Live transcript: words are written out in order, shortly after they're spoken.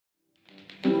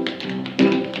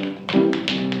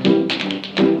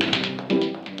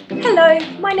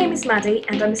my name is Maddie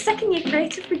and I'm a second year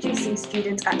creative producing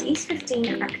student at East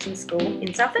 15 Acting School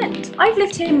in Southend. I've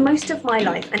lived here most of my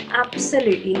life and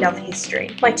absolutely love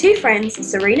history. My two friends,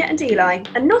 Serena and Eli,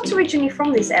 are not originally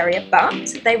from this area,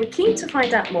 but they were keen to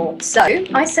find out more. So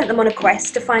I sent them on a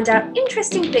quest to find out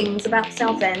interesting things about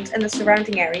Southend and the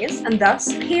surrounding areas, and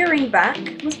thus Peering Back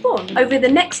was born. Over the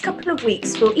next couple of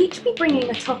weeks, we'll each be bringing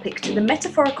a topic to the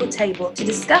metaphorical table to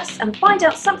discuss and find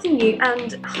out something new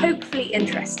and hopefully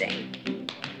interesting.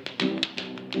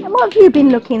 And what have you been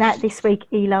looking at this week,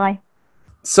 Eli?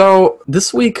 So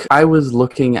this week I was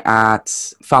looking at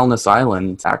Foulness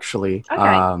Island, actually.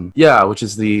 Okay. Which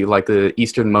is the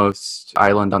easternmost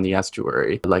island on the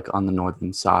estuary, like on the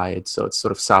northern side. So it's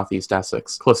sort of southeast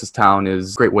Essex. Closest town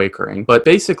is Great Wakering. But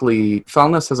basically,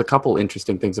 Foulness has a couple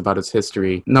interesting things about its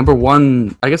history. Number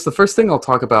one, I guess the first thing I'll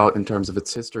talk about in terms of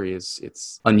its history is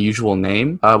its unusual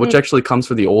name, which actually comes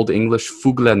from the Old English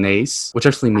Fuglenes, which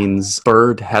actually means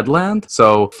bird headland.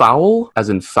 So foul, as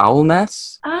in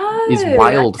foulness, is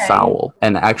wildfowl,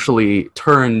 and actually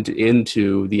turned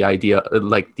into the idea,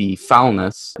 like the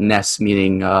foulness, ness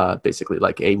meaning basically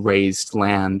like a raised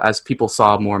land, as people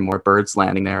saw more and more birds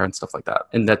landing there and stuff like that.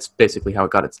 And that's basically how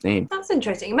it got its name. That's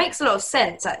interesting. It makes a lot of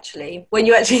sense, actually, when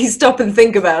you actually stop and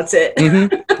think about it.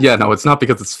 Yeah, no, it's not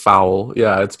because it's foul.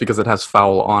 Yeah, it's because it has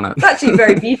foul on it. It's actually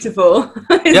very beautiful.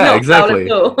 It's yeah, not exactly.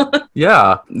 foul at all.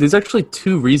 Yeah, there's actually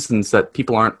two reasons that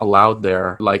people aren't allowed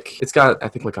there. Like, it's got, I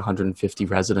think, like 150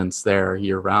 residents there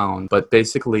year-round, but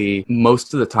basically,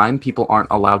 most of the time, people aren't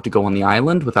allowed to go on the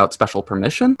island without special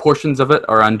permission. Portions of it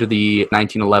are under the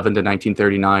 1911 to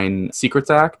 1939 Secrets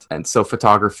Act, and so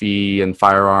photography and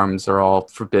firearms are all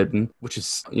forbidden, which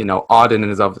is, odd in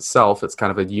and of itself. It's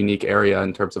kind of a unique area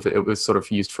in terms of it was sort of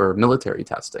used for military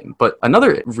testing. But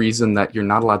another reason that you're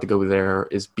not allowed to go there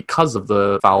is because of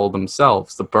the fowl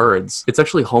themselves, the birds. It's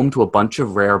actually home to a bunch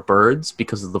of rare birds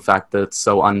because of the fact that it's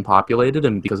so unpopulated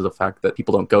and because of the fact that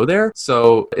people don't go there.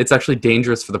 So it's actually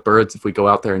dangerous for the birds if we go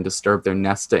out there and disturb their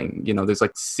nesting. There's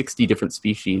like 60 different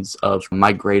species of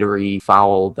migratory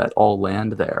fowl that all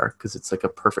land there because it's like a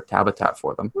perfect habitat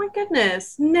for them. Oh my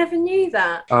goodness, never knew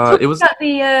that. It was about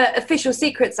the Official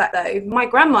Secrets Act, though. My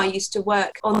grandma used to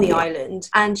work on the island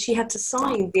and she had to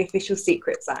sign the Official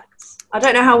Secrets Act. I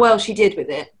don't know how well she did with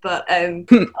it, but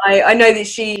I know that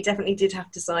she definitely did have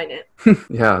to sign it.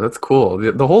 Yeah, that's cool.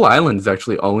 The whole island is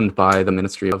actually owned by the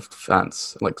Ministry of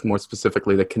Defense, like more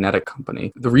specifically the Kinetic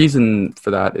Company. The reason for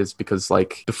that is because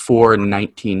like before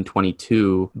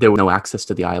 1922, there was no access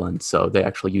to the island, so they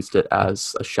actually used it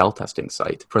as a shell testing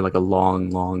site for like a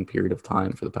long period of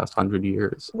time for the past 100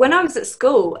 years. When I was at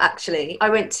school, actually, I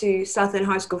went to Southend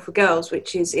High School for Girls,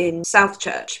 which is in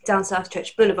Southchurch, down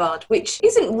Southchurch Boulevard, which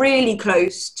isn't really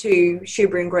close to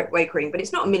Shoebury and Great Wakering, but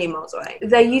it's not a million miles away.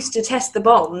 They used to test the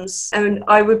bombs, and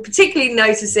I would particularly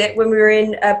notice it when we were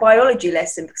in a biology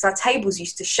lesson because our tables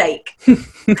used to shake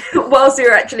whilst we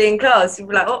were actually in class. We'd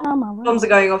be like, bombs are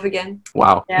going off again.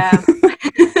 Wow. Yeah.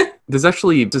 There's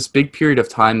actually this big period of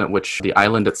time at which the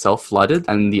island itself flooded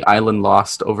and the island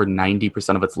lost over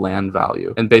 90% of its land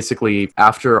value. And basically,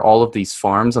 after all of these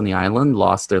farms on the island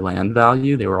lost their land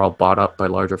value, they were all bought up by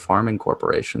larger farming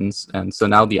corporations. And so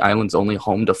now the island's only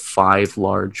home to 5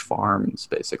 large farms,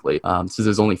 basically. So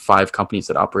there's only 5 companies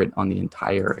that operate on the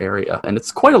entire area. And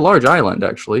it's quite a large island,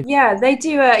 actually. Yeah, they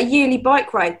do a yearly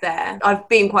bike ride there. I've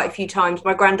been quite a few times.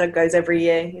 My granddad goes every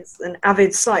year. He's an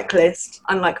avid cyclist,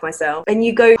 unlike myself. And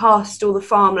you go past all the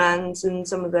farmlands and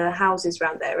some of the houses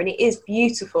around there, and it is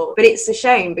beautiful, but it's a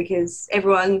shame because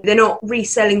they're not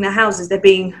reselling their houses, they're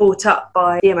being bought up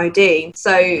by the MOD,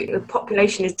 so the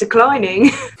population is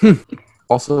declining.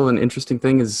 Also, an interesting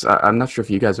thing is, I'm not sure if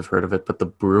you guys have heard of it, but the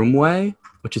Broomway,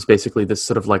 which is basically this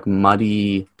sort of like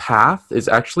muddy path, is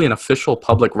actually an official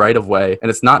public right-of-way, and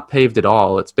it's not paved at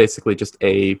all. It's basically just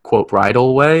a, quote,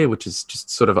 bridle way, which is just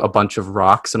sort of a bunch of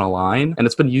rocks in a line, and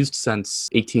it's been used since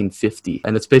 1850,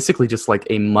 and it's basically just like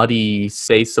a muddy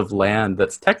space of land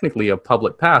that's technically a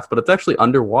public path, but it's actually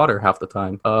underwater half the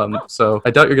time. So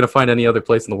I doubt you're going to find any other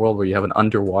place in the world where you have an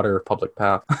underwater public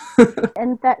path.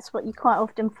 And that's what you quite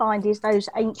often find is those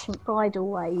ancient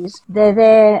bridleways. They're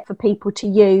there for people to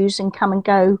use and come and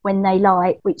go when they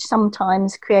like, which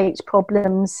sometimes creates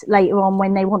problems later on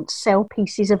when they want to sell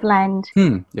pieces of land.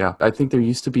 Yeah, I think there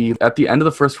used to be, at the end of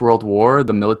the First World War,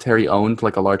 the military owned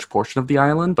like a large portion of the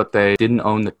island, but they didn't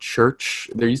own the church.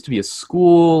 There used to be a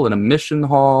school and a mission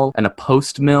hall and a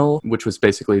post mill, which was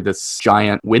basically this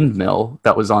giant windmill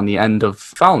that was on the end of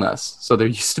Foulness. So there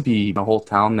used to be a whole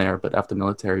town there, but after the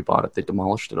military bought it, they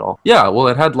demolished it all. Yeah, well,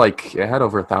 it had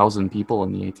over 1,000 people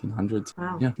in the 1800s.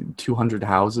 Wow. Yeah, 200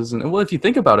 houses. And well, if you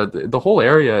think about it, the whole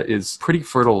area is pretty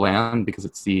fertile land because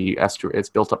it's the estuary. It's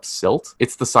built up silt.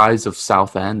 It's the size of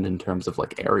Southend in terms of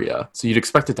like area. So you'd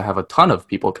expect it to have a ton of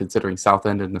people, considering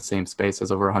Southend in the same space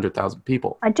has over 100,000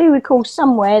 people. I do recall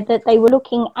somewhere that they were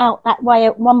looking out that way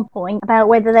at one point about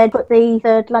whether they'd put the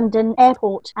third London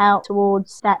airport out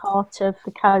towards that part of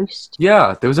the coast.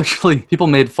 Yeah, there was actually, people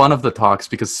made fun of the talks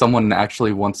because someone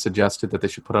actually once suggested that they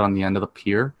should put it on the end of the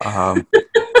pier.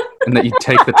 And that you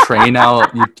take the train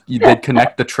out, they'd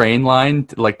connect the train line,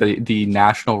 like the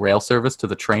national rail service, to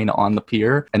the train on the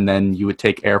pier, and then you would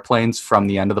take airplanes from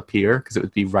the end of the pier because it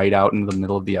would be right out in the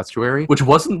middle of the estuary, which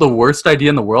wasn't the worst idea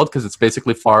in the world because it's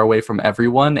basically far away from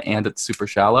everyone and it's super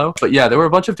shallow. But yeah, there were a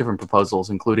bunch of different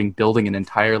proposals, including building an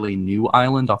entirely new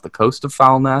island off the coast of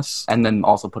Foulness, and then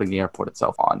also putting the airport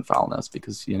itself on Foulness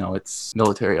because, you know, it's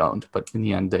military owned. But in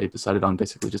the end, they decided on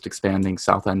basically just expanding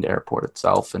Southend Airport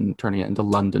itself and turning it into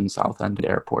London Southend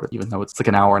Airport, even though it's like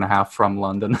an hour and a half from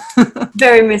London.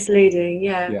 Very misleading,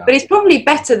 yeah. But it's probably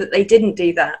better that they didn't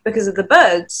do that because of the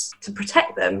birds, to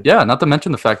protect them. Yeah, not to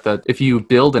mention the fact that if you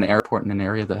build an airport in an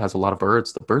area that has a lot of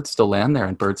birds, the birds still land there,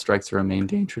 and bird strikes are a main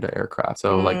danger to aircraft.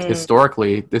 So like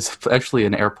historically, there's actually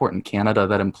an airport in Canada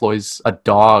that employs a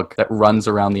dog that runs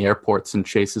around the airports and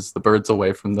chases the birds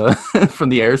away from the from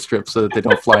the airstrip so that they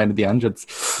don't fly into the engines.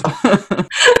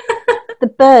 The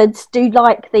birds do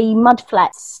like the mud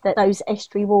flats that those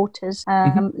estuary waters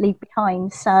leave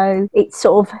behind. So it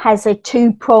sort of has a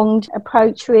two-pronged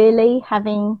approach, really,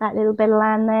 having that little bit of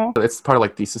land there. It's part of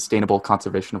like the Sustainable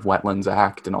Conservation of Wetlands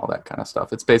Act and all that kind of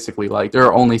stuff. It's basically like there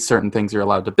are only certain things you're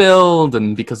allowed to build,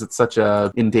 and because it's such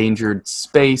a endangered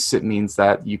space, it means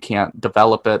that you can't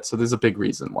develop it. So there's a big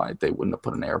reason why they wouldn't have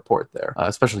put an airport there,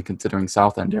 especially considering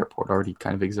Southend Airport already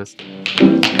kind of exists.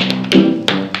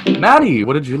 Maddie,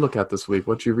 what did you look at this week?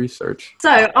 What did you research?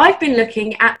 So I've been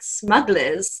looking at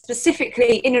smugglers,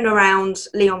 specifically in and around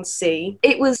Leigh-on-Sea.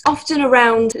 It was often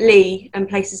around Leigh and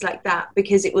places like that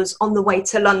because it was on the way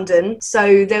to London.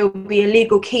 So there would be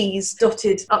illegal quays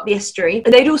dotted up the estuary.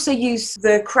 And they'd also use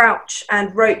the Crouch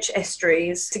and Roach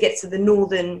estuaries to get to the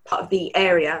northern part of the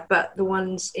area, but the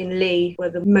ones in Leigh were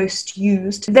the most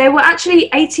used. There were actually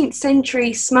 18th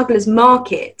century smugglers'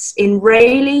 markets in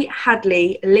Rayleigh,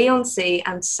 Hadley, Leigh-on-Sea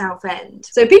and Southend.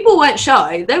 So people weren't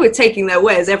shy, they were taking their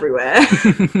wares everywhere.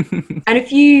 And a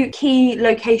few key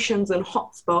locations and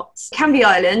hotspots. Canvey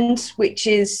Island, which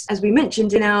is, as we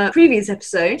mentioned in our previous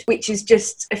episode, which is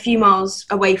just a few miles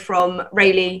away from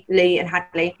Rayleigh, Leigh and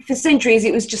Hadley. For centuries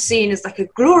it was just seen as like a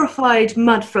glorified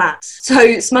mud flat.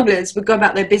 So smugglers would go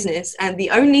about their business and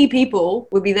the only people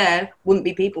would be there, wouldn't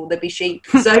be people, they'd be sheep.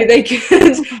 So they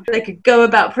could go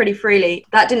about pretty freely.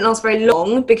 That didn't last very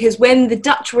long because when the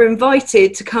Dutch were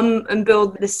invited to come and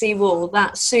build the seawall,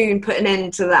 that soon put an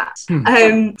end to that.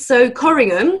 So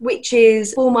Corringham, which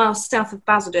is 4 miles south of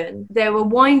Basildon, there were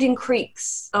winding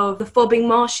creeks of the Fobbing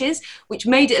Marshes, which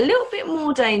made it a little bit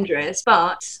more dangerous,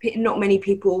 but not many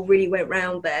people really went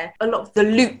round there. A lot of the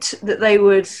loot that they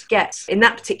would get in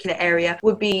that particular area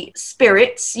would be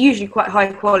spirits, usually quite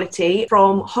high quality,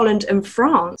 from Holland and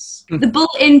France. The Bull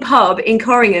Inn pub in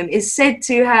Corringham is said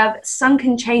to have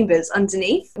sunken chambers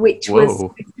underneath, which was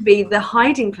supposed to be the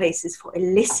hiding places for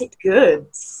illicit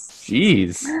goods.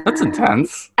 Jeez, that's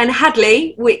intense. And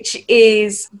Hadley, which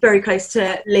is very close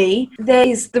to Leigh,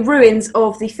 there's the ruins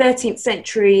of the 13th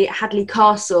century Hadley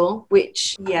Castle,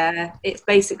 which, yeah, it's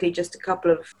basically just a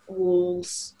couple of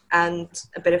walls and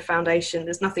a bit of foundation.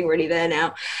 There's nothing really there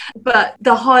now. But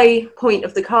the high point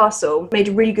of the castle made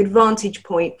a really good vantage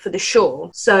point for the shore.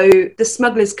 So the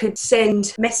smugglers could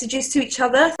send messages to each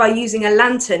other by using a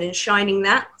lantern and shining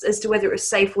that as to whether it was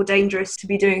safe or dangerous to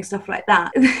be doing stuff like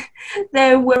that.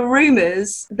 There were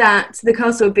rumours that the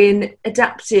castle had been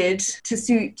adapted to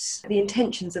suit the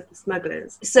intentions of the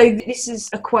smugglers. So this is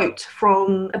a quote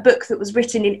from a book that was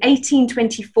written in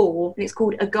 1824, and it's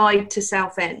called A Guide to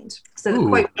Southend. So the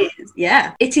quote is,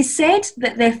 it is said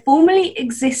that there formerly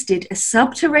existed a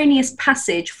subterraneous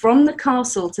passage from the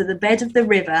castle to the bed of the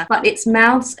river, but its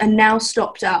mouths are now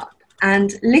stopped up,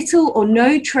 and little or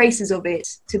no traces of it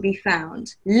to be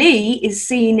found. Leigh is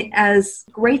seen as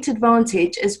great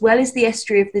advantage, as well as the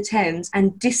estuary of the Thames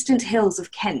and distant hills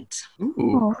of Kent.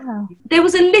 Oh, wow. There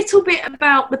was a little bit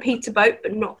about the Peterboat,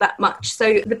 but not that much.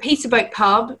 So the Peterboat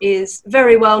pub is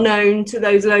very well known to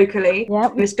those locally,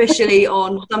 especially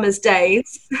on summer's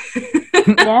days.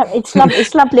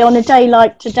 It's lovely on a day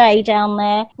like today down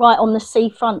there, right on the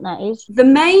seafront, that is. The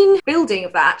main building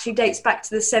of that actually dates back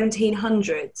to the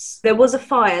 1700s. There there was a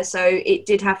fire, so it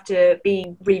did have to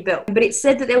be rebuilt. But it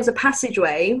said that there was a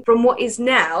passageway from what is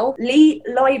now Lee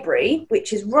Library,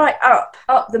 which is right up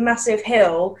the massive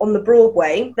hill on the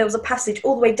Broadway. There was a passage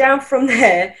all the way down from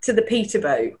there to the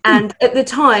Peterboat. And at the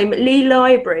time, Lee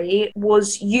Library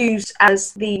was used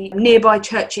as the nearby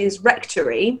church's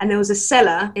rectory, and there was a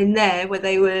cellar in there where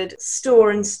they would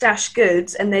store and stash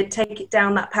goods, and they'd take it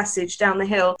down that passage down the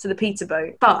hill to the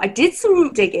Peterboat. But I did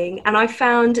some digging and I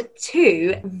found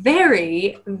two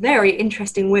very, very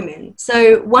interesting women.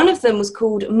 So one of them was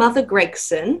called Mother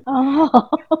Gregson. Oh.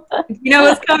 You know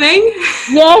what's coming?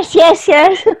 Yes.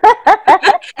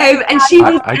 And she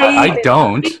was I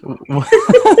don't.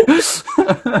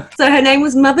 So her name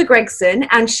was Mother Gregson,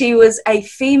 and she was a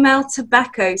female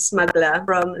tobacco smuggler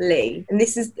from Lee. And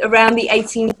this is around the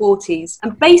 1840s.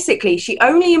 And basically, she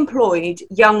only employed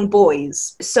young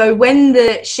boys. So when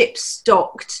the ship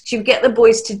docked, she would get the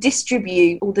boys to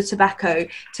distribute all the tobacco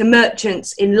to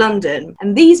merchants in London.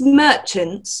 And these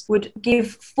merchants would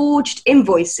give forged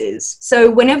invoices. So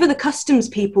whenever the customs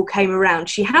people came around,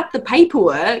 she had the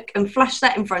paperwork and flashed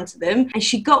that in front of them. And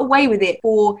she got away with it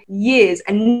for years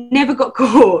and never got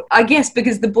caught. I guess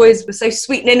because the boys were so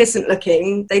sweet and innocent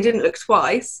looking, they didn't look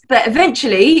twice. But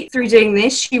eventually, through doing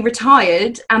this, she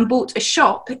retired and bought a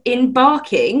shop in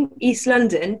Barking, East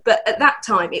London. But at that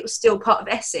time, it was still part of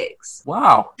Essex.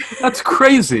 Wow, that's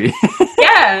crazy.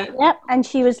 Yeah. Yep, and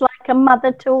she was like a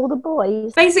mother to all the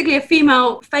boys. Basically a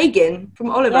female Fagin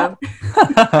from Oliver.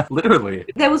 Yep. Literally.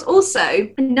 There was also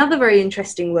another very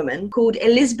interesting woman called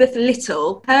Elizabeth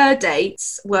Little. Her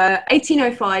dates were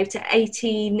 1805 to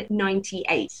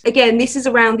 1898. Again, this is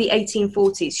around the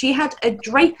 1840s. She had a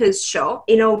draper's shop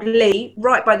in Old Lee,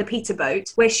 right by the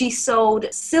Peterboat, where she sold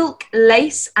silk,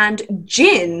 lace and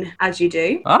gin, as you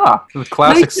do. Ah, the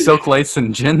classic silk lace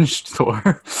and gin store.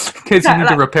 In case you need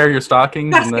to repair your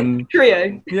stockings and then...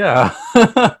 Trio. Yeah.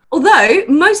 Although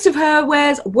most of her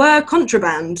wares were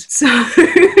contraband, so...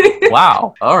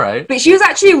 Wow, all right. But she was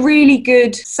actually a really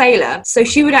good sailor, so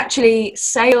she would actually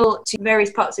sail to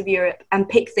various parts of Europe and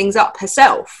pick things up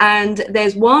herself. And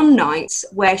there's one night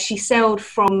where she sailed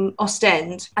from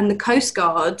Ostend, and the Coast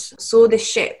Guard saw this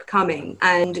ship coming,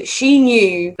 and she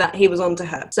knew that he was onto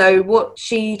her. So what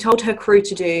she told her crew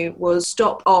to do was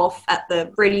stop off at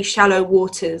the really shallow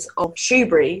waters of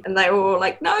Shoebury, and they were all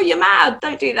like, "No, you're mad,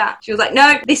 don't do that." She was like,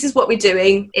 "No, this is what we're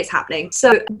doing, it's happening."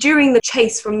 So during the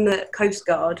chase from the Coast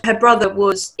Guard, her brother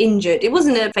was injured. It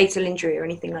wasn't a fatal injury or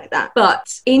anything like that.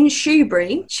 But in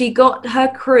Shoebury, she got her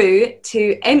crew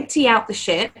to empty out the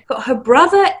ship, got her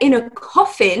brother in a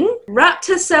coffin, wrapped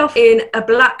herself in a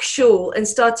black shawl and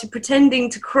started pretending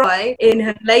to cry in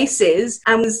her laces,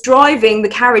 and was driving the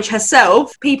carriage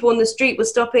herself. People on the street were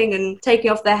stopping and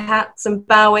taking off their hats and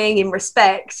bowing in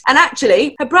respect. And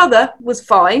actually, her brother was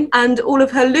fine, and all of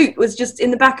her loot was just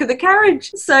in the back of the carriage.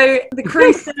 So the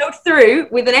crew sailed through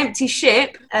with an empty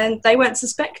ship, and they weren't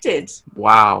suspected.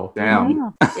 Wow,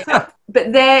 damn. Yeah.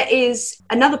 But there is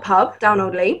another pub down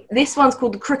Old Lee. This one's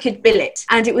called the Crooked Billet,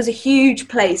 and it was a huge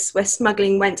place where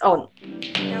smuggling went on.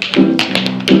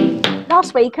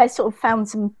 Last week I sort of found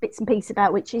some bits and pieces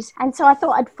about witches, and so I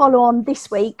thought I'd follow on this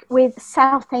week with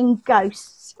Southend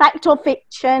ghosts. Fact or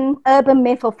fiction, urban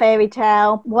myth or fairy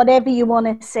tale, whatever you want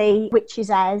to see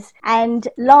witches as. And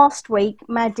last week,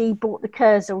 Maddie brought the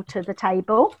Kurzel to the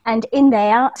table. And in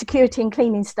there, security and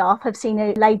cleaning staff have seen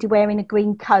a lady wearing a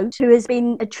green coat who has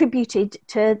been attributed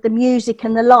to the music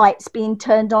and the lights being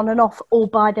turned on and off all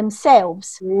by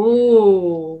themselves.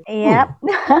 Ooh. Yeah.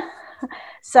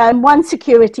 So one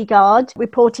security guard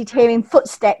reported hearing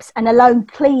footsteps, and a lone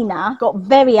cleaner got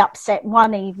very upset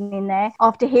one evening there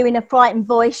after hearing a frightened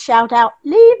voice shout out,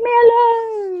 "Leave me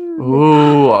alone!"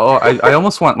 Ooh, I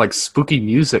almost want like spooky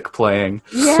music playing.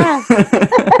 Yeah.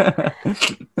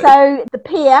 So the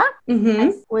pier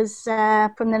was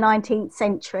from the 19th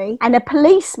century, and a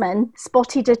policeman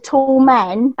spotted a tall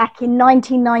man back in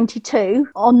 1992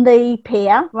 on the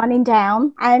pier running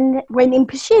down and went in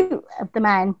pursuit of the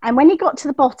man. And when he got to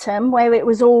the bottom where it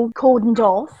was all cordoned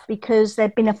off because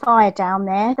there'd been a fire down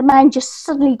there, the man just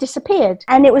suddenly disappeared.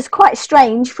 And it was quite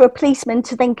strange for a policeman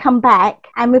to then come back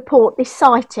and report this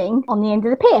sighting on the end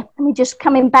of the pier. And we're just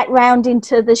coming back round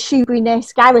into the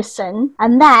Shoeburyness garrison,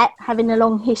 and that, having a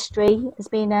long history as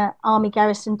being an army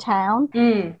garrison town,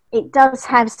 it does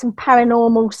have some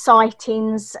paranormal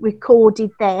sightings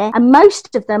recorded there, and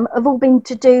most of them have all been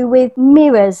to do with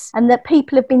mirrors, and that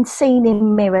people have been seen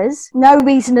in mirrors. No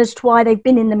reason as to why they've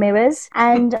been in the mirrors,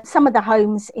 and some of the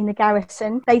homes in the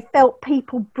garrison, they felt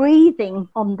people breathing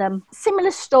on them.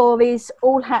 Similar stories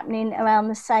all happening around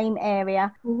the same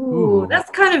area. Ooh, that's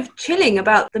kind of chilling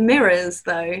about the mirrors,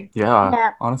 though.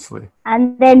 Yeah, honestly.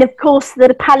 And then, of course,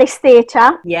 the Palace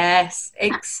Theatre. Yes,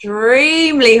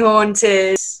 extremely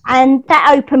haunted. And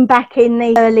that opened back in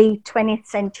the early 20th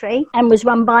century and was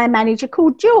run by a manager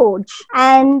called George.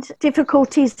 And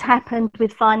difficulties happened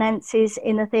with finances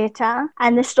in the theatre.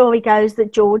 And the story goes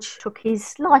that George took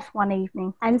his life one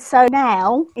evening. And so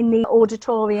now, in the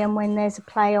auditorium, when there's a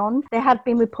play on, there have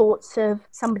been reports of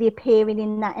somebody appearing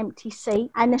in that empty seat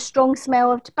and a strong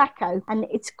smell of tobacco. And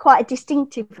it's quite a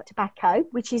distinctive tobacco,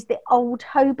 which is the Old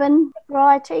Holborn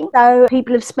variety. So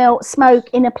people have smelt smoke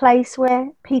in a place where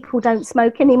people don't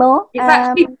smoke anymore. It's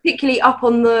actually particularly up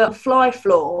on the fly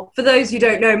floor. For those who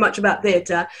don't know much about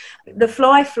theatre, the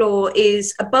fly floor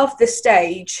is above the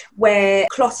stage where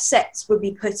cloth sets would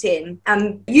be put in.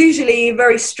 And usually a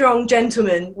very strong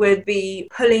gentleman would be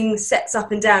pulling sets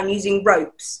up and down using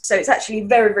ropes. So it's actually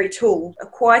very, very tall.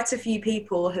 Quite a few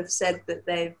people have said that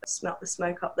they've smelt the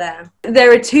smoke up there.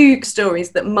 There are two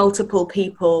stories that multiple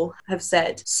people have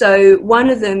said. So one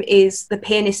of them is the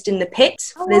pianist in the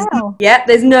pit. Oh, wow.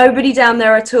 There's nobody down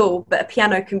there at all, but a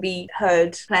piano can be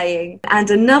heard playing. And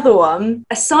another one,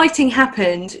 a sighting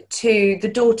happened to the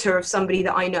daughter of somebody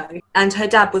that I know, and her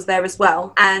dad was there as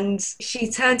well. And she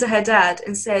turned to her dad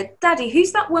and said, "Daddy,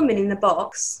 who's that woman in the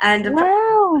box?" And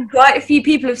Wow. quite a few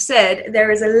people have said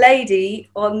there is a lady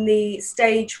on the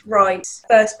stage right,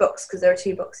 first box, because there are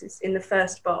two boxes in the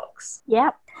first box.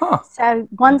 Yep. Huh. So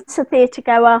once a theatre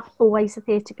goer, always a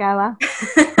theatre goer.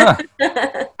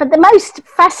 But the most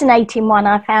fascinating one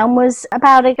I found was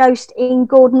about a ghost in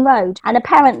Gordon Road. And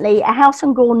apparently a house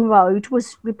on Gordon Road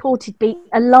was reported to be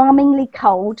alarmingly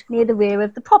cold near the rear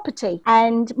of the property,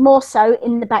 and more so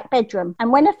in the back bedroom.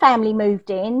 And when a family moved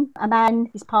in, a man,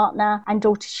 his partner and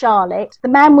daughter Charlotte, the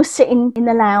man was sitting in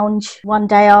the lounge one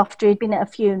day after he'd been at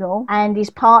a funeral, and his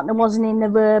partner wasn't in the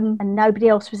room and nobody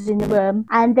else was in the room.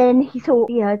 And then he thought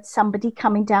he heard somebody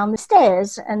coming down the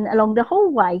stairs and along the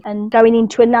hallway and going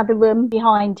into another room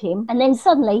behind him. And then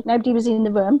suddenly nobody was in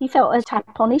the room. He felt a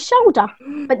tap on his shoulder,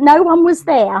 but no one was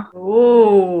there.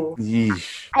 Oh.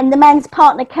 Yeesh. And the man's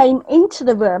partner came into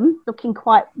the room looking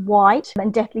quite white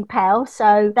and deathly pale,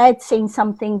 so they'd seen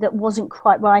something that wasn't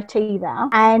quite right either,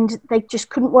 and they just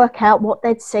couldn't work out what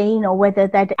they'd seen or whether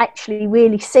they'd actually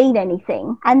really seen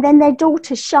anything. And then their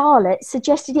daughter Charlotte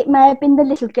suggested it may have been the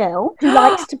little girl who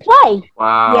likes to play.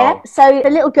 Wow. Yeah, so the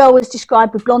little girl was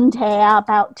described with blonde hair,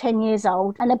 about 10 years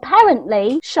old, and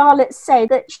apparently Charlotte said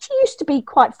that she used to be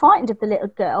quite frightened of the little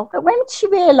girl, but when she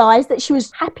realised that she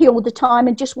was happy all the time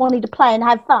and just wanted to play and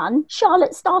have fun,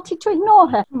 Charlotte started to ignore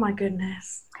her. Oh my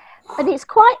goodness. But it's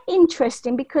quite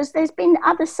interesting because there's been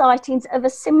other sightings of a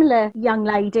similar young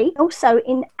lady, also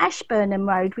in Ashburnham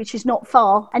Road, which is not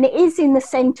far, and it is in the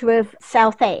centre of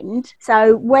Southend.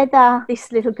 So whether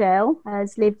this little girl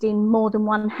has lived in more than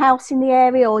one house in the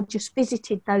area or just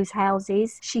visited those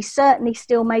houses, she certainly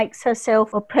still makes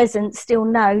herself or presence still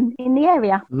known in the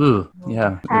area. Ooh,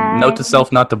 yeah. Note to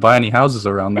self not to buy any houses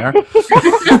around there.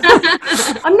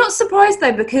 I'm not surprised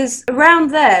though, because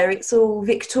around there it's all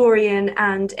Victorian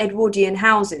and Edwardian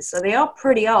houses, so they are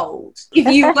pretty old. If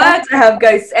you were to have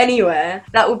ghosts anywhere,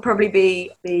 that would probably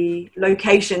be the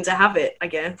location to have it, I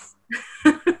guess.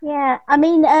 Yeah, I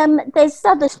mean, there's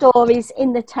other stories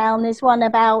in the town. There's one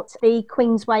about the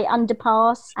Queensway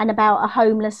underpass and about a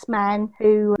homeless man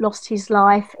who lost his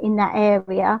life in that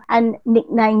area, and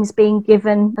nicknames being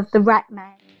given of the Rat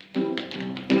Man.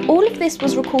 All of this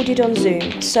was recorded on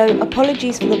Zoom, so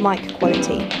apologies for the mic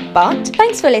quality. But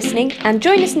thanks for listening, and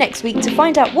join us next week to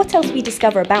find out what else we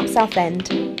discover about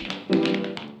Southend.